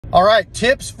All right,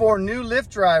 tips for new Lyft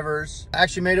drivers.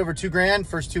 Actually made over $2,000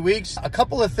 first 2 weeks. A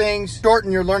couple of things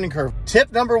shorten your learning curve. Tip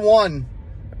number one,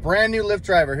 brand new Lyft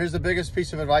driver. Here's the biggest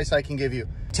piece of advice I can give you.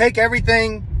 Take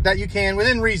everything that you can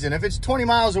within reason. If it's 20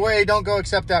 miles away, don't go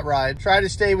accept that ride. Try to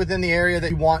stay within the area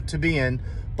that you want to be in,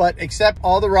 but accept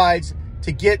all the rides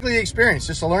to get the experience,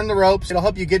 just to learn the ropes. It'll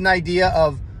help you get an idea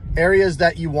of areas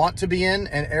that you want to be in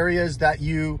and areas that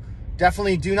you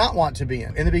definitely do not want to be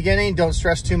in. In the beginning, don't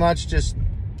stress too much. Just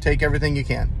take everything you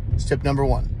can. It's tip number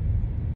one.